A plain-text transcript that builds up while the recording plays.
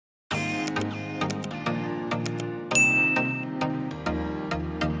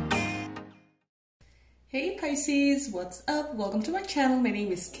Hey Pisces, what's up? Welcome to my channel. My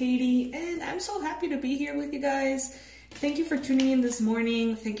name is Katie and I'm so happy to be here with you guys. Thank you for tuning in this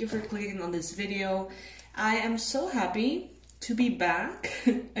morning. Thank you for clicking on this video. I am so happy to be back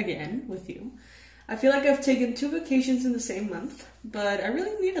again with you. I feel like I've taken 2 vacations in the same month, but I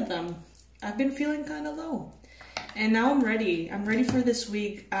really needed them. I've been feeling kind of low. And now I'm ready. I'm ready for this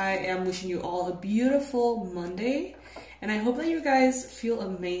week. I am wishing you all a beautiful Monday. And I hope that you guys feel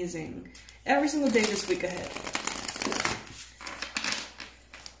amazing every single day this week ahead.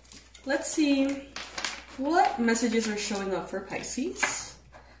 Let's see what messages are showing up for Pisces.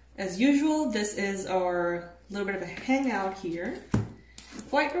 As usual, this is our little bit of a hangout here.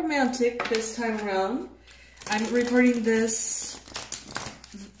 Quite romantic this time around. I'm recording this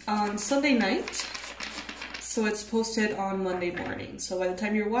on Sunday night, so it's posted on Monday morning. So by the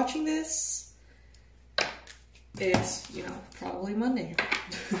time you're watching this, it's, probably Monday.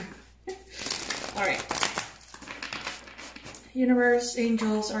 All right. Universe,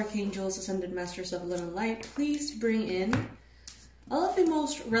 angels, archangels, ascended masters of love and light, please bring in all of the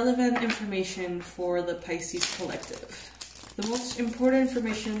most relevant information for the Pisces collective. The most important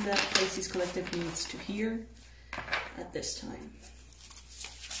information that Pisces collective needs to hear at this time.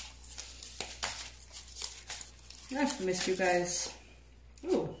 I've missed you guys.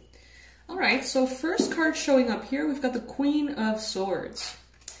 Ooh. All right, so first card showing up here, we've got the Queen of Swords.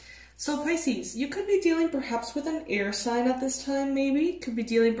 So Pisces, you could be dealing perhaps with an air sign at this time, maybe. Could be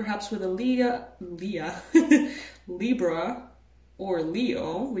dealing perhaps with a Libra or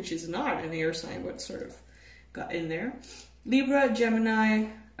Leo, which is not an air sign, but sort of got in there. Libra, Gemini,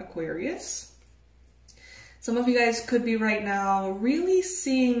 Aquarius. Some of you guys could be right now really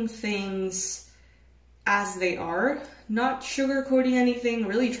seeing things as they are, not sugarcoating anything,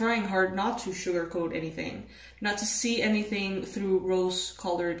 really trying hard not to sugarcoat anything, not to see anything through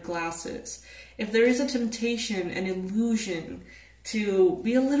rose-colored glasses. If there is a temptation, an illusion to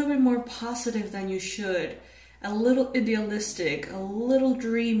be a little bit more positive than you should, a little idealistic, a little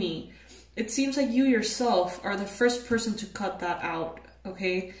dreamy, it seems like you yourself are the first person to cut that out,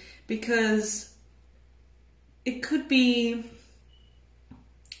 okay? Because it could be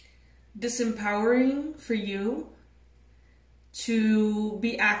disempowering for you to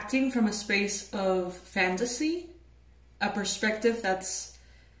be acting from a space of fantasy, a perspective that's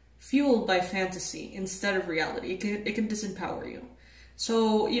fueled by fantasy instead of reality. It can disempower you.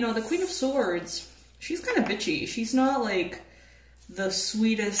 So, the Queen of Swords, she's kind of bitchy. She's not like the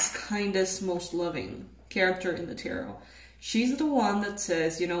sweetest, kindest, most loving character in the tarot. She's the one that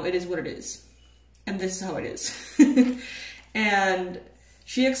says, it is what it is. And this is how it is. And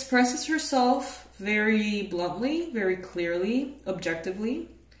she expresses herself very bluntly, very clearly, objectively.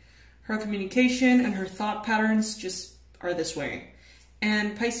 Her communication and her thought patterns just are this way.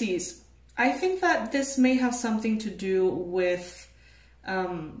 And Pisces, I think that this may have something to do with,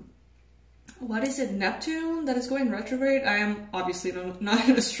 what is it, Neptune that is going retrograde? I am obviously not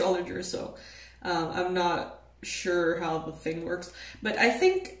an astrologer, so I'm not sure how the thing works. But I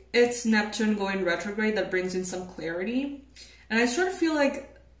think it's Neptune going retrograde that brings in some clarity. And I sort of feel like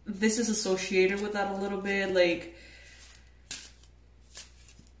this is associated with that a little bit, like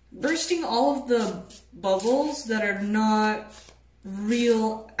bursting all of the bubbles that are not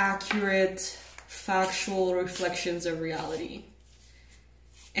real, accurate, factual reflections of reality.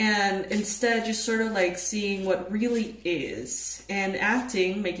 And instead just sort of like seeing what really is and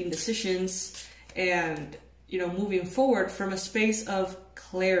acting, making decisions, and, moving forward from a space of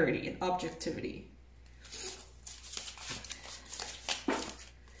clarity and objectivity.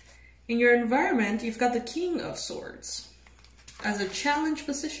 In your environment, you've got the King of Swords as a challenge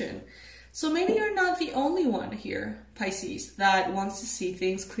position. So maybe you're not the only one here, Pisces, that wants to see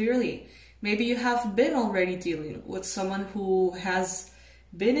things clearly. Maybe you have been already dealing with someone who has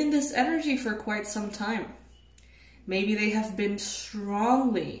been in this energy for quite some time. Maybe they have been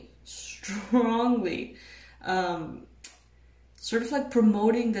strongly, sort of like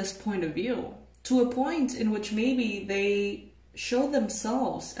promoting this point of view to a point in which maybe they show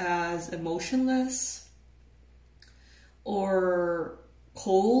themselves as emotionless or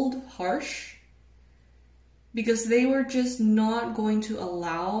cold, harsh, because they were just not going to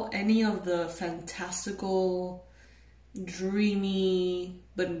allow any of the fantastical, dreamy,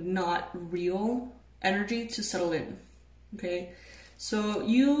 but not real energy to settle in, okay? So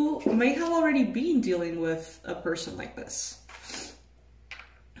you may have already been dealing with a person like this.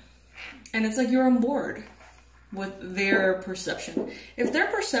 And it's like you're on board with their perception. If their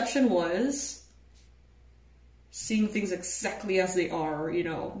perception was seeing things exactly as they are,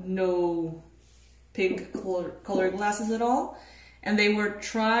 no pink colored glasses at all, and they would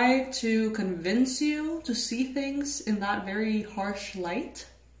try to convince you to see things in that very harsh light.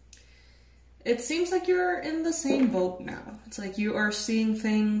 It seems like you're in the same boat now. It's like you are seeing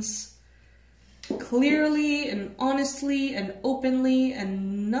things clearly and honestly and openly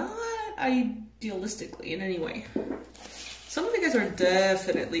and not idealistically in any way. Some of you guys are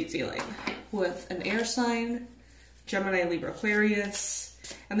definitely dealing with an air sign, Gemini, Libra, Aquarius,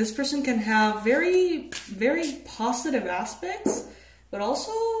 and this person can have very, very positive aspects, but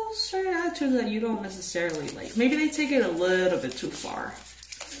also certain attitudes that you don't necessarily like. Maybe they take it a little bit too far.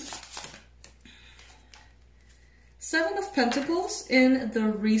 Seven of Pentacles in the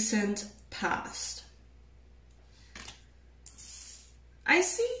recent past. I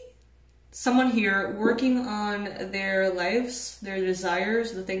see someone here working on their lives, their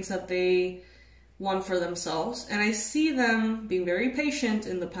desires, the things that they want for themselves. And I see them being very patient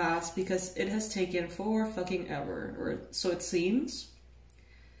in the past because it has taken for fucking ever, or so it seems.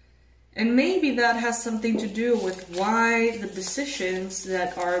 And maybe that has something to do with why the decisions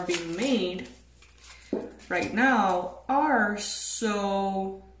that are being made right now are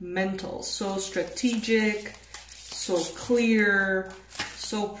so mental, so strategic, so clear,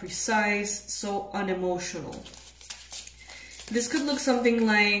 so precise, so unemotional. This could look something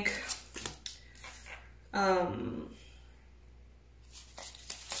like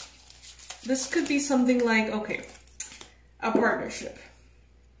this could be something like, okay, a partnership,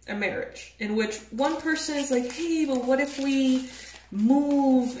 a marriage, in which one person is like, hey, but what if we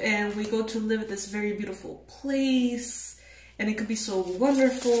move and we go to live at this very beautiful place, and it could be so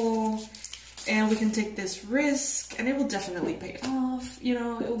wonderful, and we can take this risk, and it will definitely pay off, you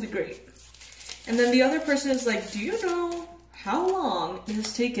know, it will be great. And then the other person is like, do you know how long it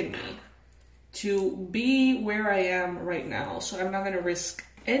has taken me to be where I am right now? So I'm not going to risk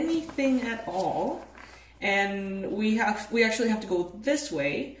anything at all. And we actually have to go this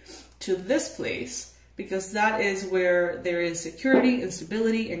way to this place because that is where there is security and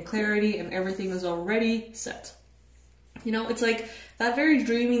stability and clarity and everything is already set. You know, it's like that very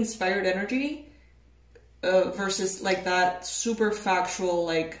dreamy, inspired energy versus like that super factual,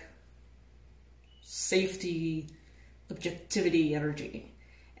 like safety, objectivity energy.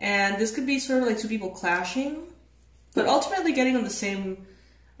 And this could be sort of like two people clashing, but ultimately getting on the same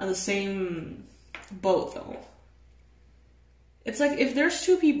boat though. It's like if there's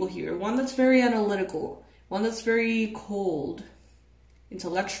two people here, one that's very analytical, one that's very cold,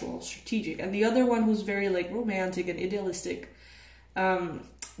 intellectual, strategic, and the other one who's very like romantic and idealistic,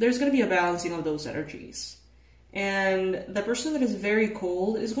 there's going to be a balancing of those energies. And the person that is very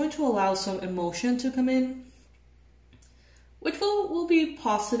cold is going to allow some emotion to come in, which will be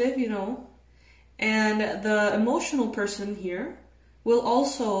positive, you know. And the emotional person here will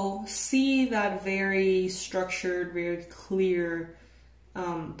also see that very structured, very clear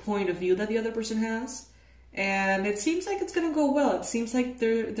point of view that the other person has. And it seems like it's going to go well. It seems like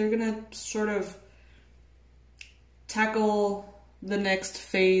they're going to sort of tackle the next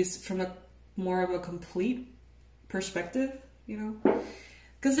phase from a more of a complete perspective, you know?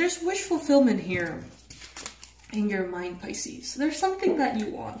 Because there's wish fulfillment here in your mind, Pisces. There's something that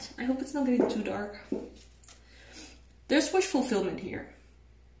you want. I hope it's not getting too dark. There's wish fulfillment here.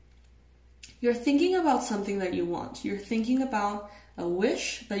 You're thinking about something that you want. You're thinking about a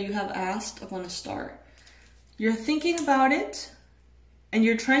wish that you have asked upon a star. You're thinking about it and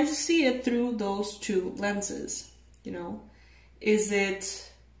you're trying to see it through those two lenses, you know? Is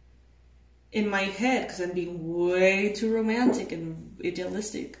it in my head because I'm being way too romantic and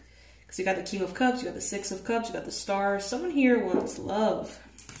idealistic? Because you got the King of Cups, you got the Six of Cups, you got the Star. Someone here wants love,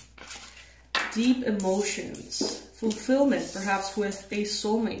 deep emotions, fulfillment, perhaps with a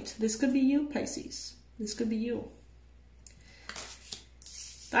soulmate. This could be you, Pisces. This could be you.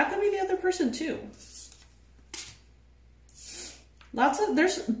 That could be the other person too.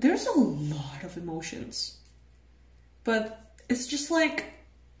 There's a lot of emotions, but it's just like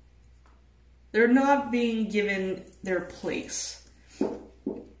they're not being given their place.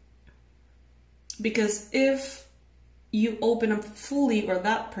 Because if you open up fully, or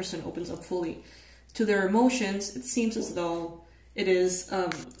that person opens up fully to their emotions, it seems as though it is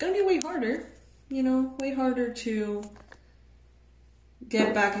gonna be way harder, you know, way harder to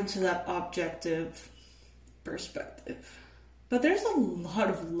get back into that objective perspective. But there's a lot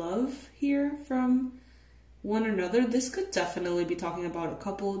of love here from one another. This could definitely be talking about a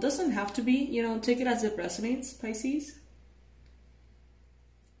couple. It doesn't have to be, you know, take it as it resonates, Pisces.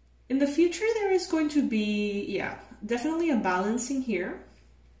 In the future, there is going to be, yeah, definitely a balancing here.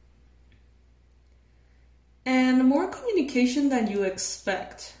 And more communication than you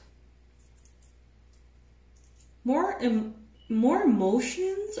expect. More more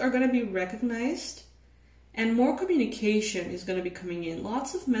emotions are going to be recognized and more communication is going to be coming in.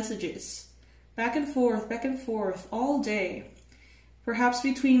 Lots of messages, back and forth all day. Perhaps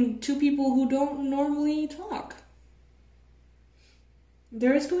between two people who don't normally talk.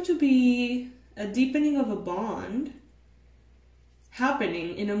 There is going to be a deepening of a bond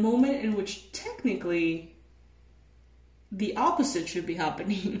happening in a moment in which technically the opposite should be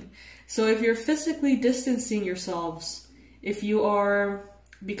happening. So if you're physically distancing yourselves, if you are,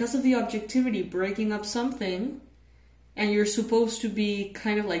 because of the objectivity, breaking up something, and you're supposed to be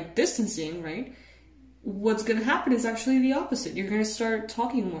kind of like distancing, right? What's going to happen is actually the opposite. You're going to start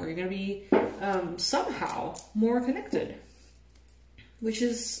talking more. You're going to be somehow more connected, which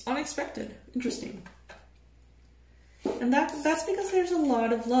is unexpected, interesting. And that's because there's a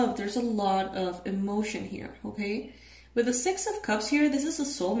lot of love. There's a lot of emotion here, okay? With the Six of Cups here, this is a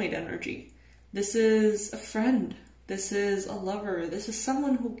soulmate energy. This is a friend. This is a lover. This is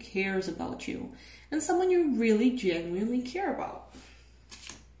someone who cares about you and someone you really genuinely care about.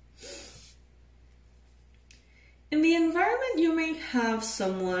 In the environment, you may have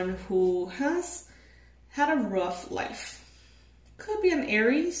someone who has had a rough life. Could be an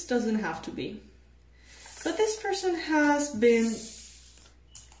Aries, doesn't have to be. But this person has been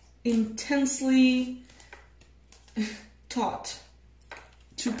intensely taught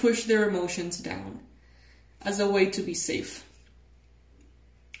to push their emotions down as a way to be safe.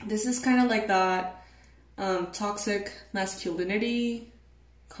 This is kind of like that toxic masculinity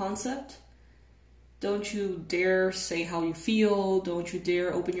concept. Don't you dare say how you feel. Don't you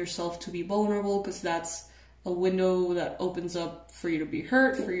dare open yourself to be vulnerable, because that's a window that opens up for you to be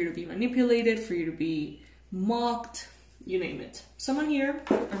hurt, for you to be manipulated, for you to be mocked, you name it. Someone here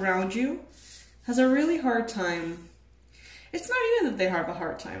around you has a really hard time. It's not even that they have a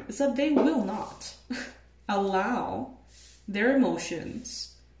hard time, it's that they will not allow their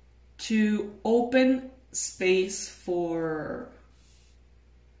emotions to open space for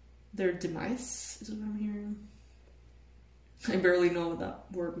their demise, is what I'm hearing. I barely know what that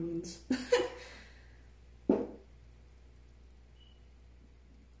word means.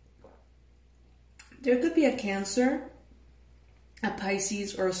 There could be a Cancer, a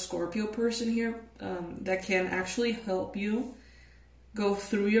Pisces, or a Scorpio person here that can actually help you go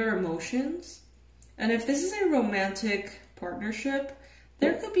through your emotions. And if this is a romantic partnership,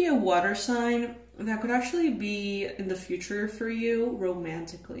 there could be a water sign that could actually be in the future for you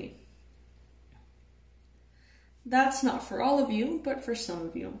romantically. That's not for all of you, but for some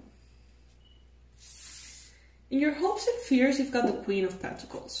of you. In your hopes and fears, you've got the Queen of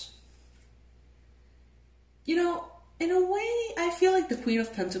Pentacles. You know, in a way, I feel like the Queen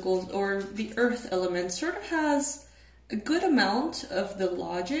of Pentacles, or the Earth element, sort of has a good amount of the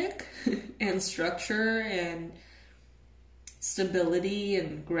logic and structure and stability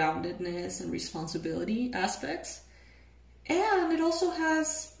and groundedness and responsibility aspects. And it also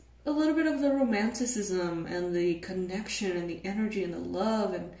has a little bit of the romanticism and the connection and the energy and the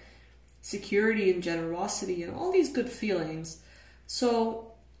love and security and generosity and all these good feelings.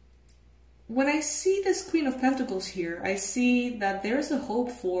 So when I see this Queen of Pentacles here, I see that there's a hope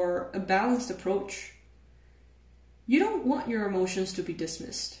for a balanced approach. You don't want your emotions to be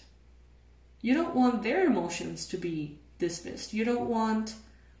dismissed. You don't want their emotions to be dismissed. You don't want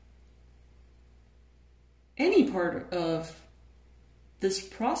any part of this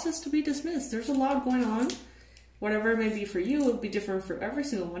process to be dismissed. There's a lot going on. Whatever it may be for you, it'll be different for every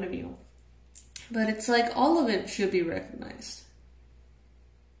single one of you. But it's like all of it should be recognized.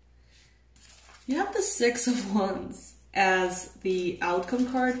 You have the Six of Wands as the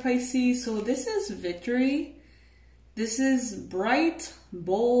outcome card, Pisces. So this is victory. This is bright,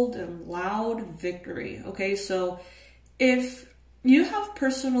 bold, and loud victory. Okay, so if you have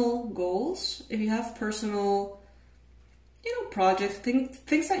personal goals, if you have personal, projects,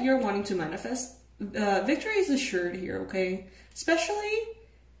 things that you're wanting to manifest, victory is assured here, okay? Especially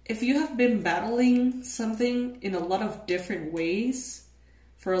if you have been battling something in a lot of different ways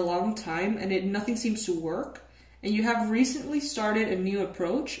for a long time and nothing seems to work, and you have recently started a new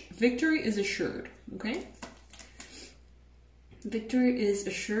approach, victory is assured, okay? Victory is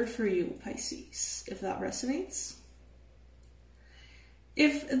assured for you, Pisces, if that resonates.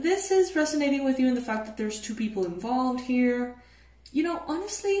 If this is resonating with you in the fact that there's two people involved here,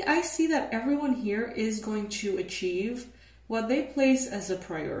 honestly, I see that everyone here is going to achieve what they place as a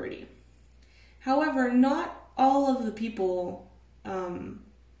priority. However, not all of the people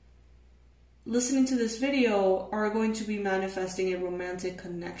listening to this video are going to be manifesting a romantic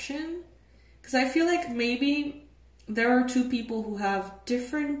connection, because I feel like maybe there are two people who have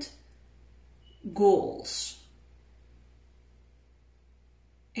different goals.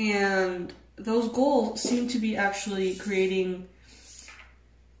 And those goals seem to be actually creating,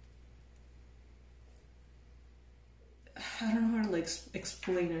 I don't know how to like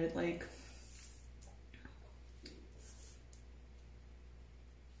explain it, like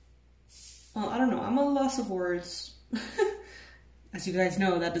well, I don't know, I'm a loss of words. As you guys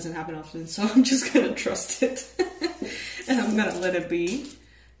know, that doesn't happen often, so I'm just gonna trust it. And I'm gonna let it be.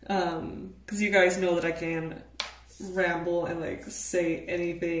 Because you guys know that I can ramble and like say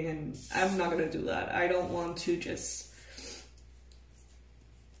anything, and I'm not gonna do that. I don't want to just,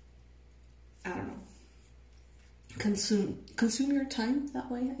 I don't know, consume your time that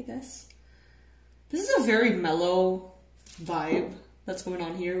way, I guess. This is a very mellow vibe that's going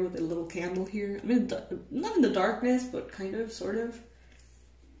on here with a little candle here. I mean, not in the darkness, but kind of, sort of.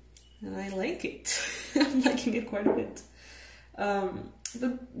 And I like it. I'm liking it quite a bit.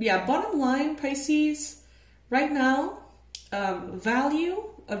 But yeah, bottom line, Pisces, right now, value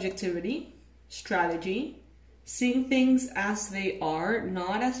objectivity, strategy, seeing things as they are,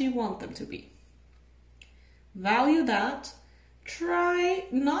 not as you want them to be. Value that. Try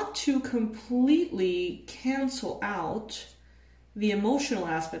not to completely cancel out the emotional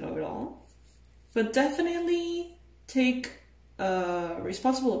aspect of it all, but definitely take a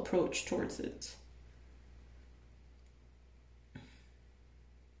responsible approach towards it.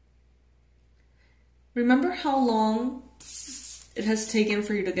 Remember how long it has taken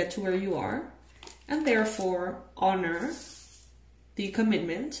for you to get to where you are, and therefore honor the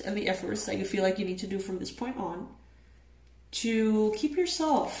commitment and the efforts that you feel like you need to do from this point on to keep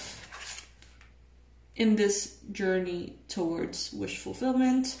yourself in this journey towards wish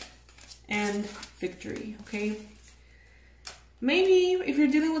fulfillment and victory, okay? Maybe if you're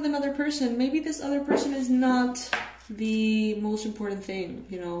dealing with another person, maybe this other person is not the most important thing,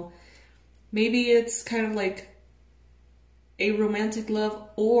 you know? Maybe it's kind of like a romantic love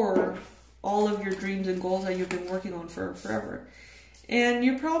or all of your dreams and goals that you've been working on for forever. And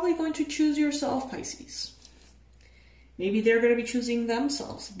you're probably going to choose yourself, Pisces. Maybe they're going to be choosing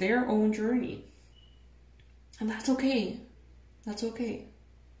themselves, their own journey. And that's okay. That's okay.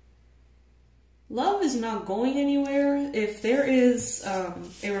 Love is not going anywhere. If there is a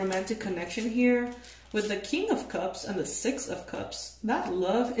romantic connection here with the King of Cups and the Six of Cups, that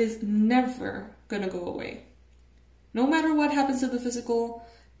love is never going to go away. No matter what happens to the physical,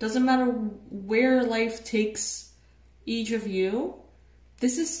 doesn't matter where life takes each of you,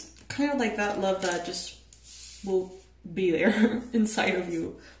 this is kind of like that love that just will be there inside of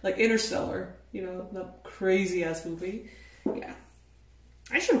you. Like Interstellar, you know, that crazy ass movie. Yeah.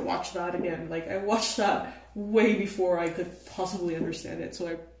 I should watch that again. Like, I watched that way before I could possibly understand it, so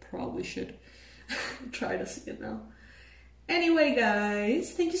I probably should try to see it now. Anyway,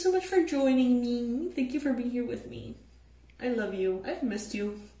 guys, thank you so much for joining me. Thank you for being here with me. I love you. I've missed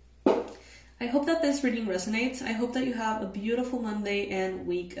you. I hope that this reading resonates. I hope that you have a beautiful Monday and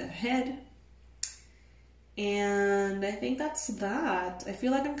week ahead. And I think that's that. I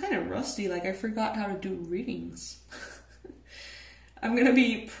feel like I'm kind of rusty, like I forgot how to do readings. I'm gonna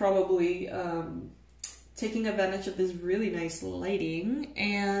be probably taking advantage of this really nice lighting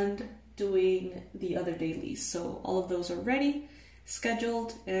and doing the other dailies. So all of those are ready,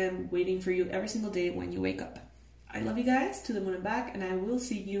 scheduled, and waiting for you every single day when you wake up. I love you guys, to the moon and back, and I will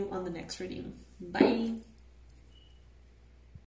see you on the next reading. Bye!